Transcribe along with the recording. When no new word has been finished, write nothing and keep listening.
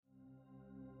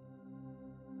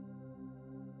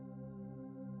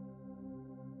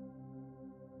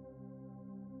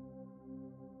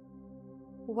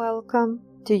Welcome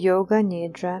to Yoga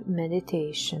Nidra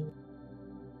meditation.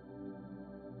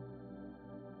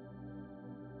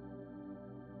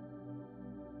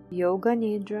 Yoga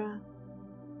Nidra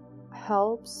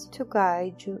helps to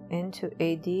guide you into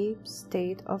a deep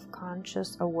state of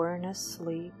conscious awareness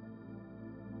sleep.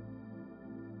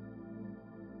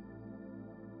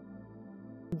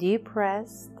 Deep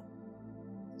rest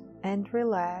and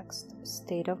relaxed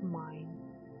state of mind.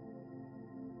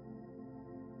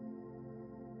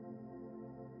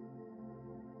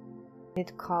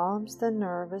 It calms the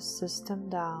nervous system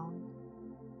down,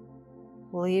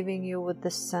 leaving you with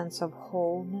the sense of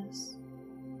wholeness,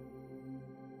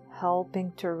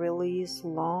 helping to release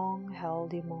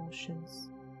long-held emotions.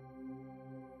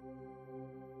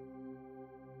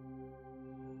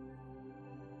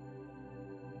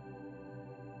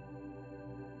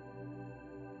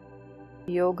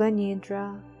 Yoga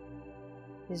Nidra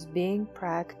is being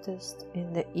practiced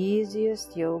in the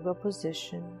easiest yoga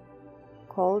position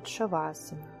called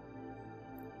Shavasana,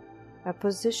 a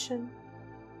position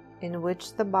in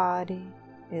which the body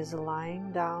is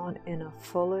lying down in a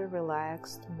fully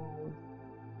relaxed mode.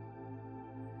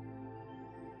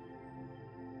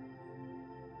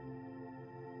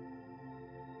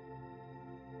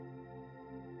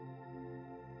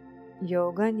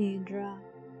 Yoga Nidra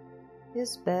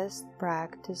is best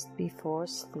practiced before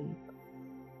sleep.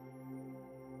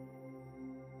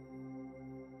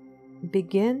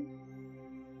 Begin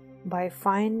by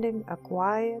finding a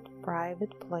quiet,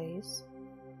 private place.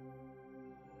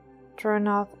 Turn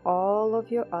off all of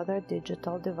your other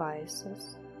digital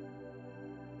devices.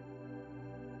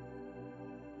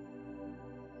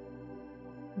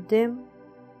 Dim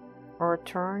or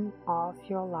turn off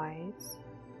your lights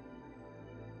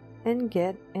and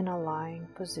get in a lying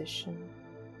position,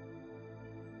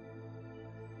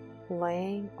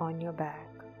 laying on your back.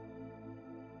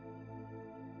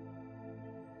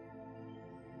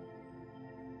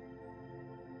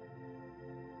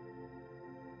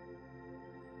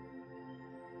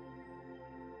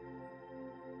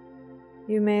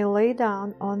 You may lay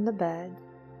down on the bed,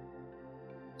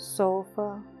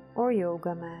 sofa, or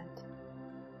yoga mat.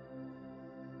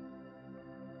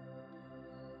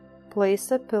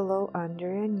 Place a pillow under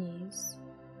your knees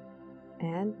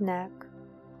and neck,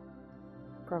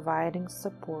 providing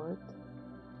support.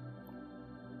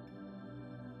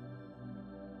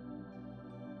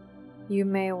 You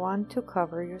may want to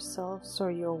cover yourself so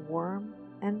you're warm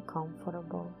and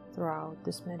comfortable throughout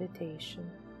this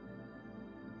meditation.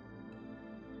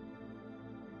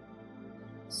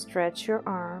 Stretch your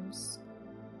arms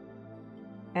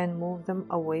and move them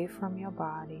away from your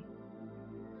body.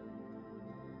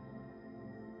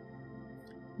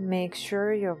 Make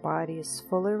sure your body is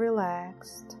fully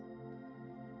relaxed,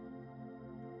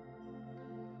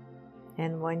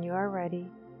 and when you are ready,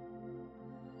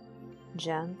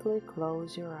 gently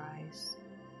close your eyes.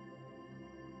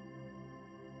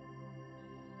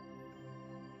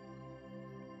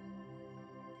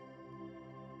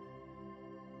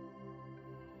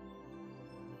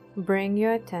 Bring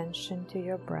your attention to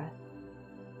your breath.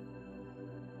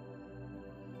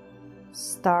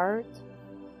 Start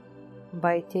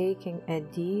by taking a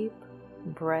deep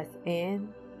breath in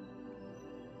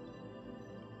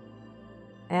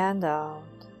and out.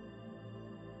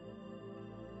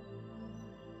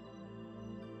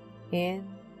 In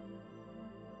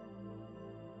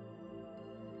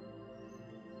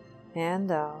and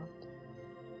out.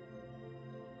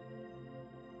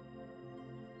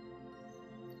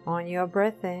 On your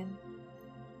breath in,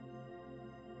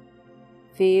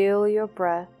 feel your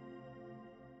breath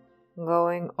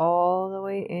going all the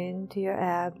way into your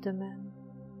abdomen,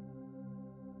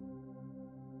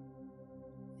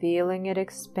 feeling it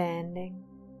expanding.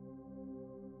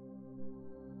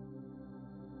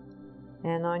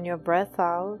 And on your breath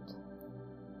out,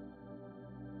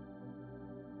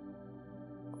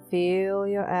 feel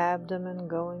your abdomen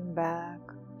going back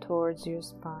towards your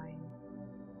spine.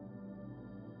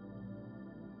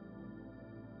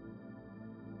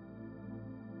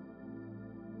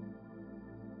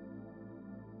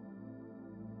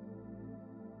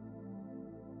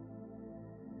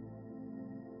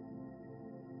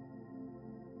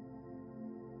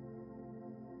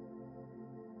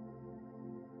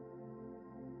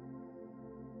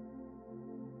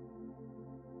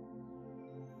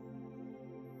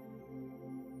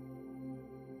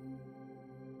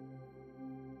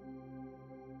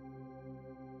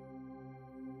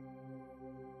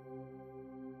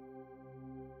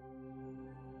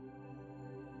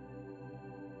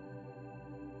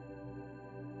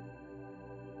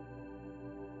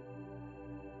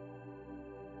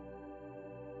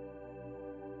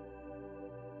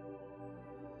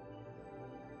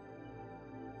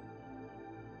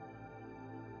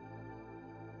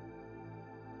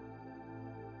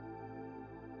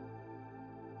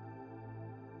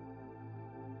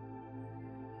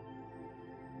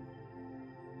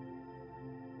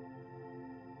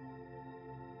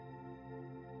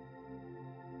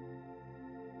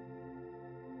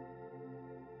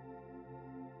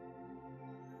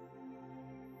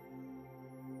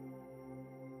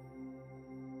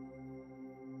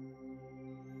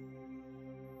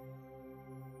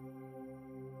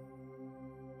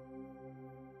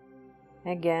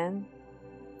 Again,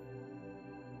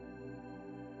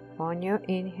 on your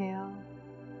inhale,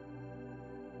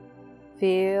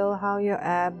 feel how your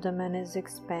abdomen is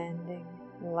expanding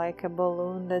like a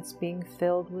balloon that's being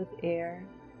filled with air.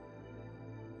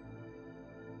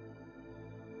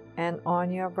 And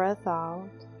on your breath out,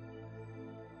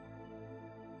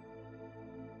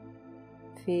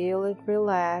 feel it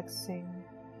relaxing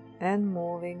and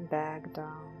moving back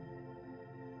down.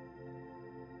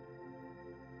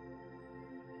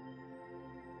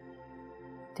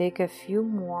 Take a few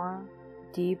more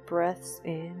deep breaths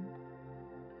in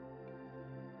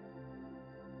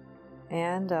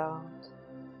and out.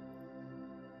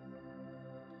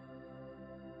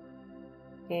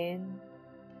 In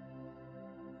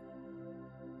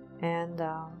and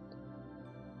out.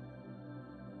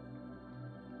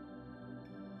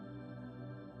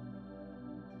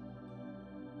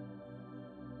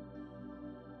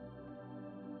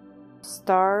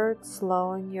 Start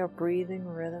slowing your breathing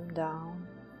rhythm down,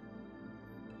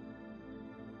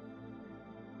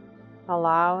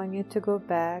 allowing it to go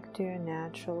back to your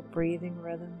natural breathing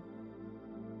rhythm.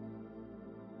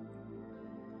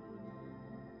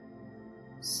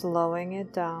 Slowing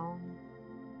it down,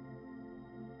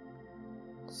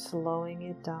 slowing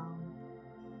it down,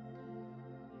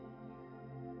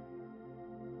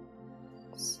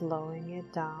 slowing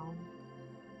it down.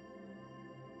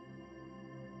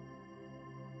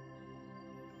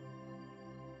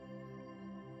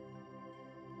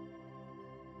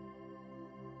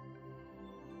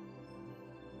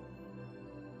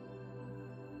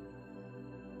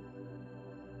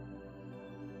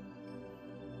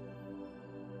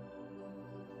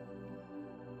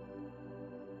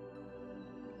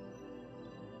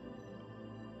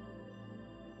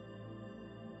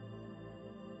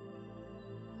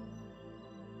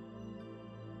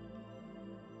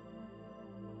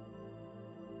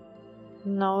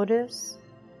 Notice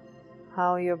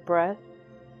how your breath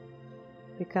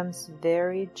becomes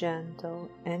very gentle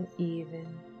and even.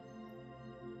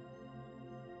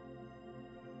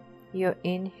 Your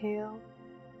inhale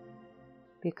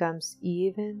becomes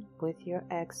even with your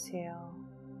exhale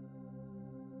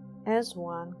as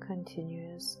one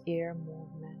continuous air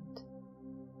movement.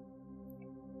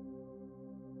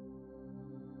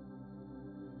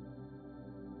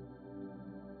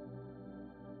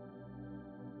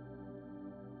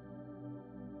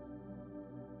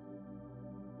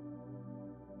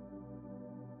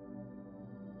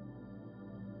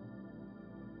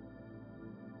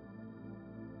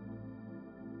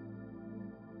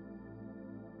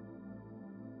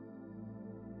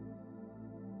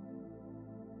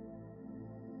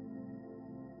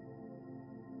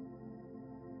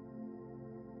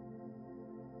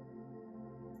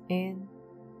 In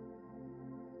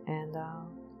and out,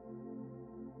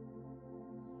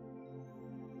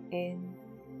 in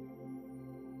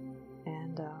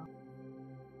and out.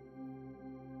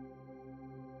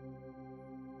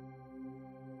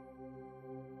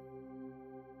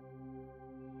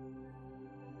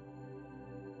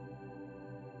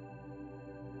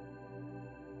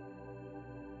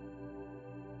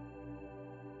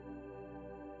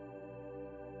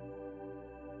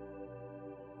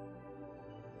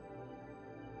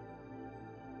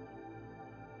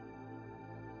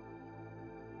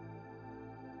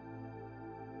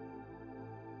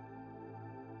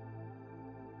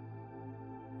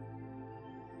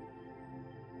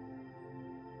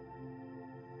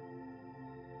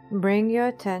 Bring your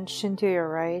attention to your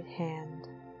right hand,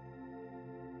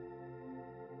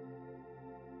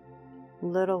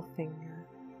 little finger,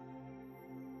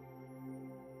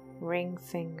 ring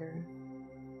finger,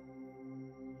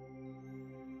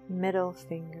 middle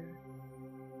finger,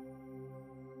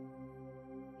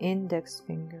 index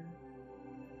finger,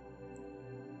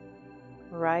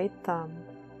 right thumb,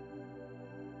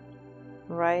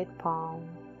 right palm,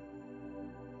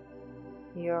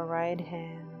 your right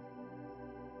hand.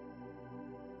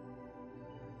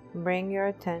 Bring your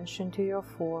attention to your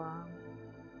forearm,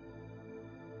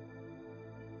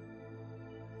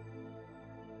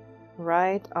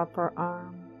 right upper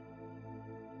arm,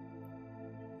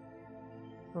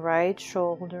 right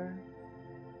shoulder,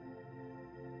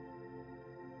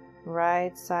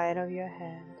 right side of your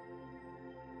head,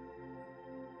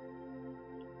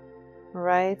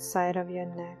 right side of your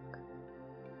neck,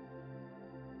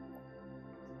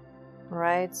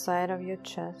 right side of your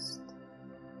chest,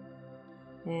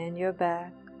 and your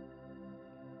back,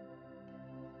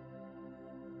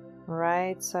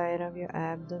 right side of your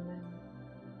abdomen,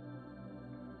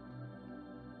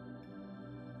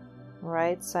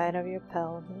 right side of your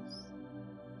pelvis,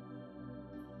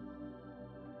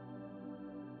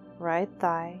 right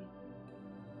thigh,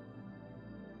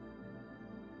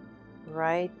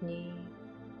 right knee,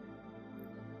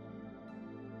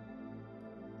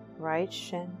 right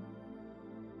shin,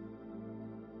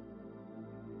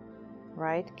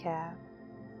 right calf,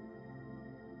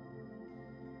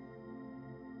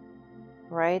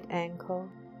 right ankle,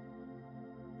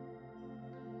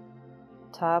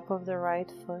 top of the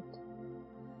right foot,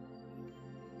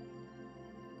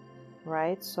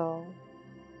 right sole,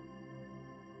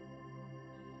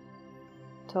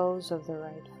 toes of the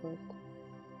right foot.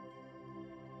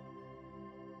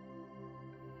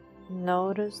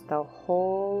 Notice the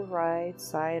whole right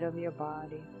side of your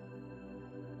body.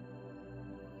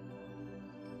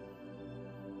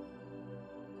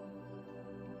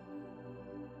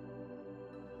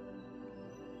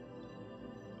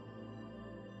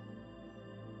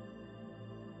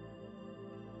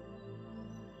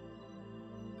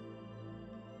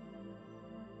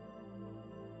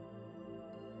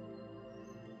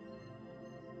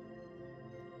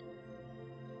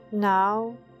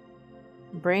 Now,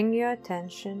 bring your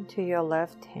attention to your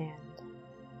left hand,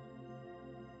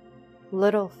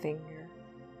 little finger,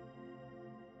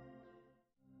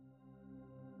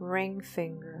 ring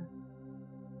finger,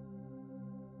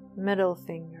 middle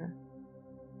finger,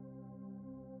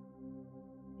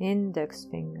 index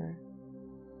finger,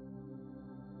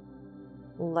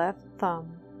 left thumb,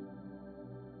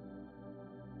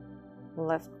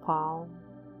 left palm,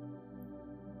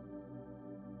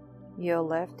 your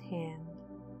left hand.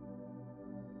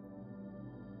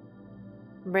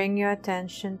 Bring your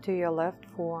attention to your left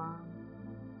forearm,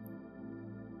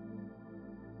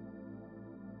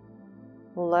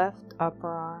 left upper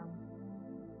arm,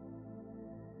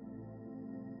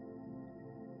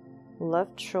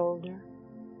 left shoulder,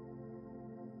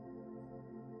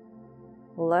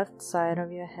 left side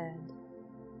of your head,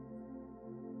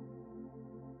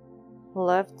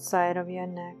 left side of your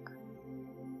neck,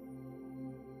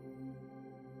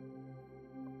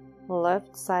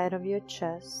 left side of your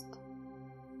chest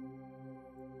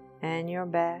and your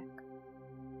back,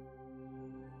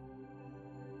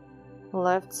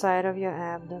 left side of your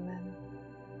abdomen,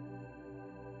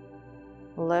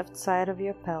 left side of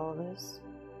your pelvis,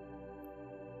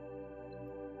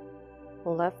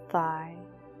 left thigh,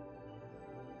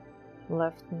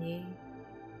 left knee,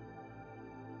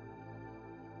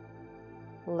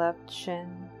 left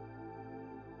shin,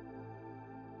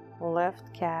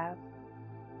 left calf,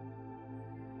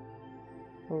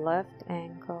 left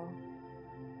ankle,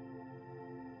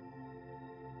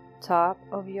 top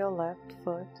of your left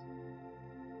foot,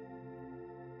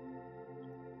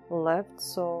 left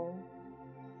sole,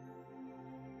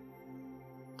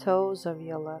 toes of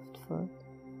your left foot.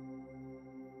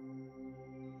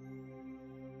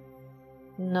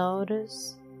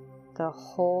 Notice the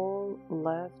whole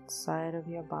left side of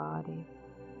your body.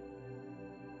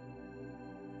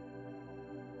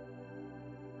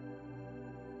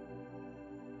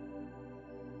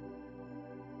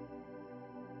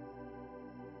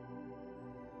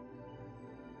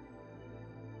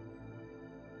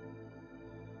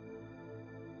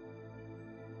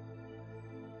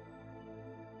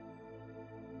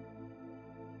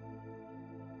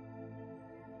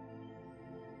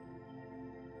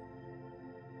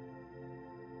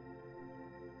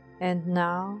 And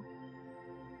now,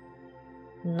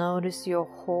 notice your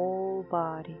whole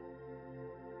body.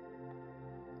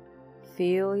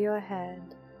 Feel your head,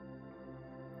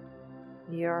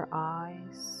 your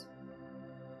eyes,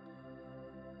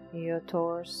 your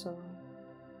torso,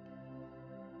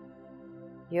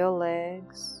 your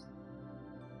legs,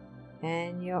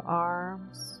 and your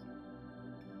arms.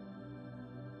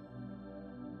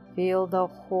 Feel the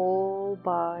whole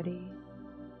body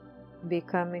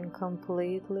becoming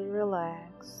completely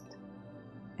relaxed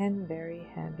and very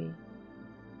heavy,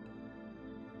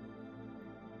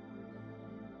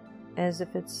 as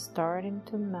if it's starting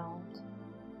to melt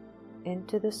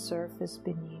into the surface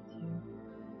beneath you.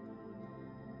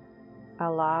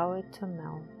 Allow it to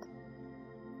melt.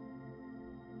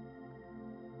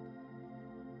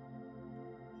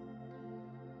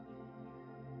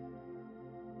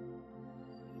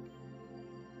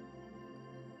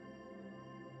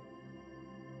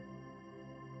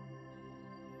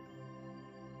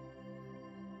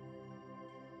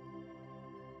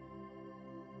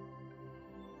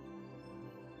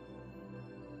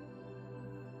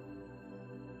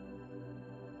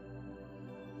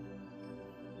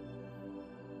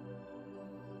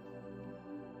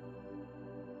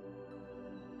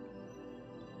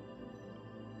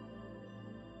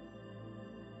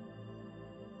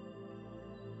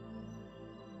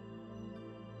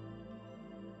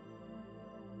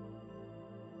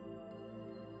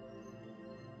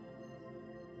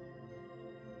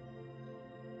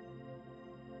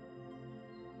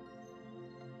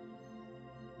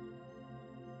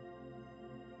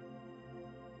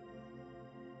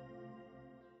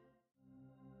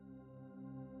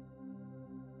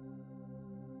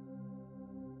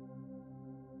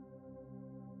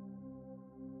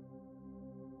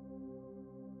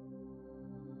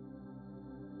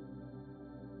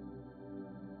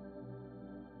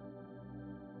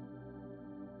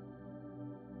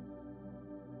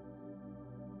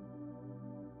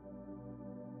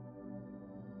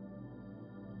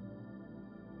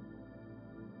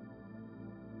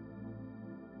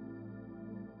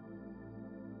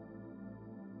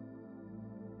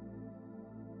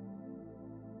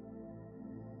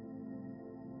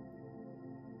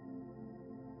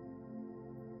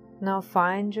 Now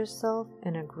find yourself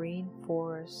in a green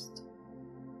forest.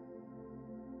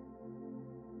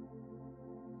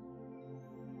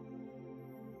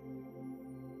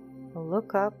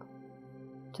 Look up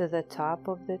to the top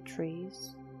of the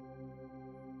trees,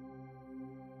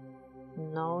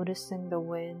 noticing the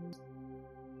wind,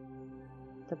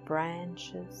 the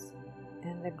branches,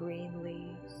 and the green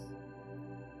leaves.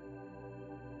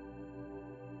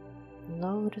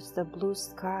 Notice the blue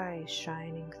sky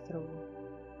shining through.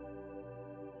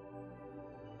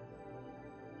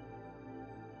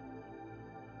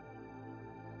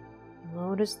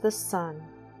 Notice the sun.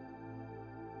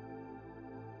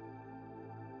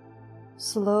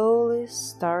 Slowly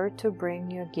start to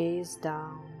bring your gaze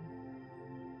down,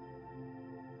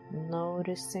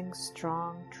 noticing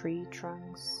strong tree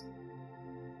trunks.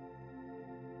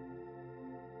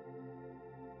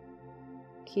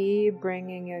 Keep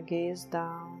bringing your gaze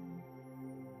down,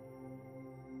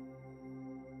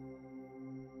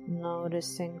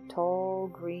 noticing tall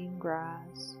green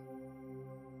grass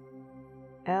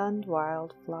and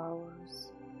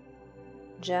wildflowers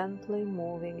gently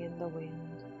moving in the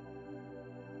wind.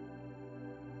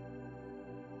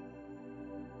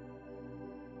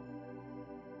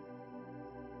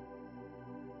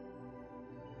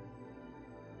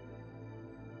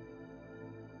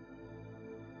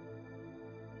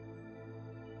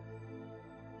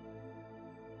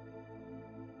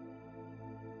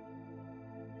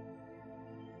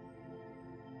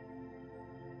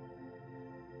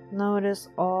 Notice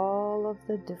all of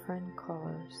the different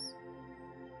colors,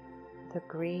 the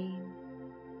green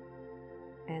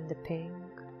and the pink,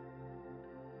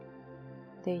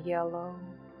 the yellow,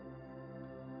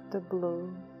 the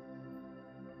blue,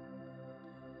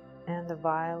 and the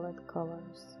violet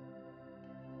colors.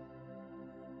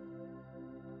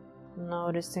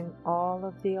 Noticing all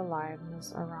of the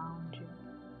aliveness around you,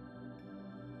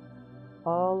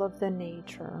 all of the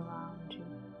nature around you.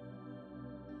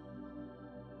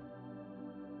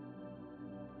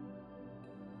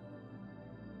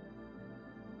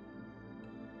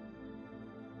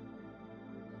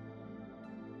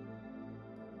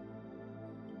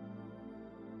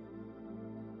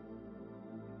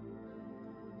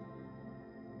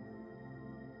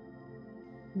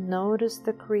 Notice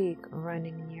the creek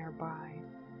running nearby.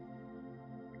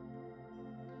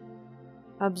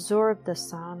 Absorb the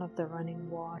sound of the running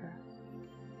water.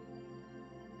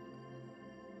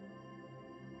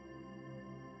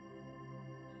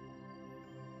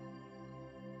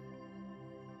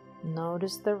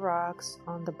 Notice the rocks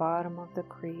on the bottom of the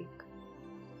creek.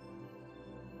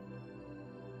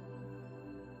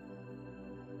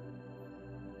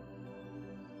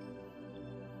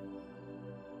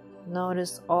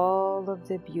 Notice all of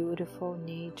the beautiful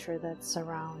nature that's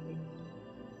surrounding you.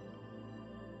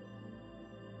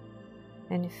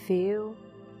 And feel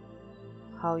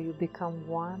how you become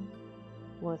one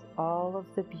with all of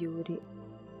the beauty.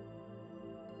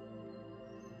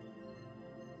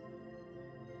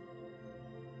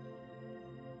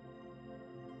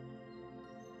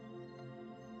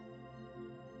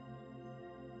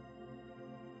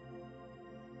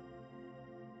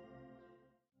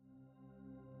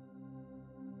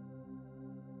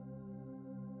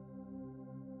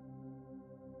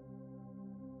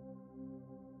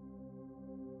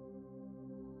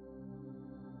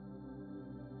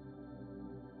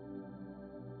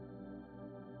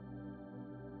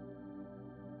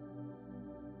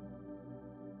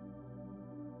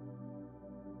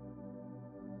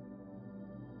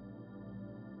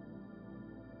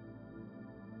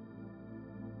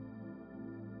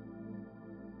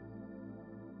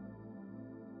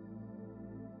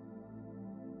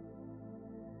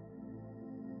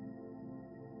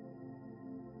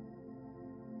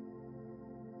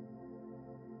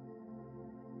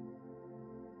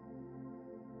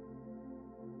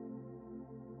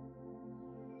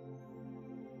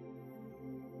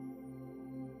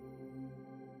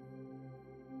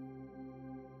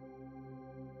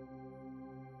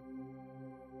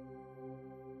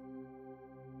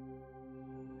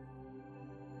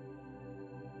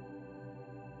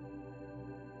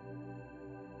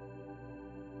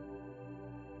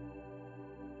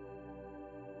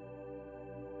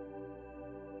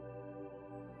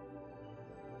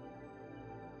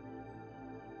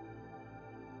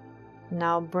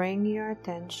 Now bring your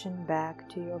attention back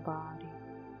to your body.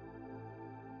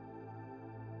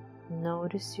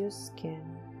 Notice your skin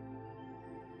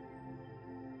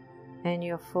and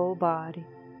your full body.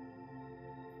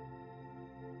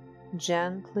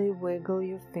 Gently wiggle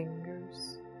your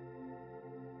fingers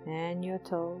and your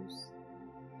toes.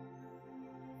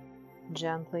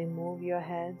 Gently move your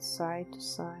head side to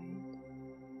side.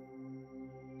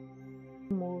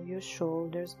 roll your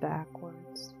shoulders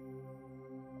backwards.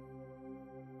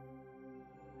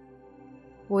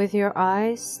 With your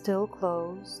eyes still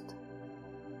closed,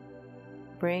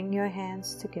 bring your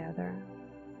hands together.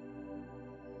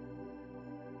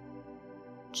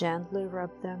 Gently rub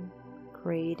them,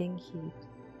 creating heat.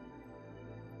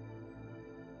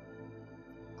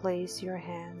 Place your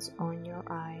hands on your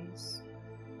eyes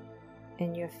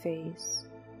and your face,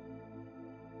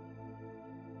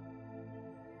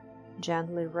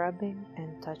 gently rubbing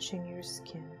and touching your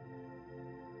skin.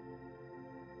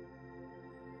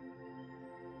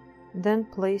 Then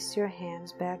place your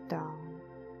hands back down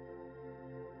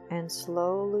and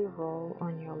slowly roll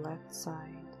on your left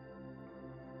side.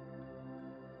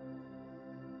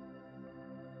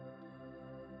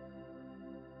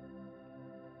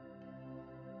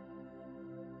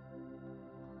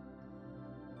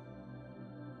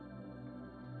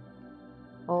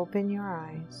 Open your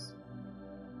eyes,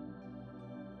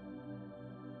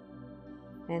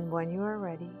 and when you are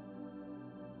ready,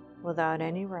 without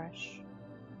any rush,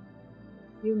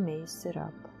 you may sit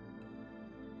up.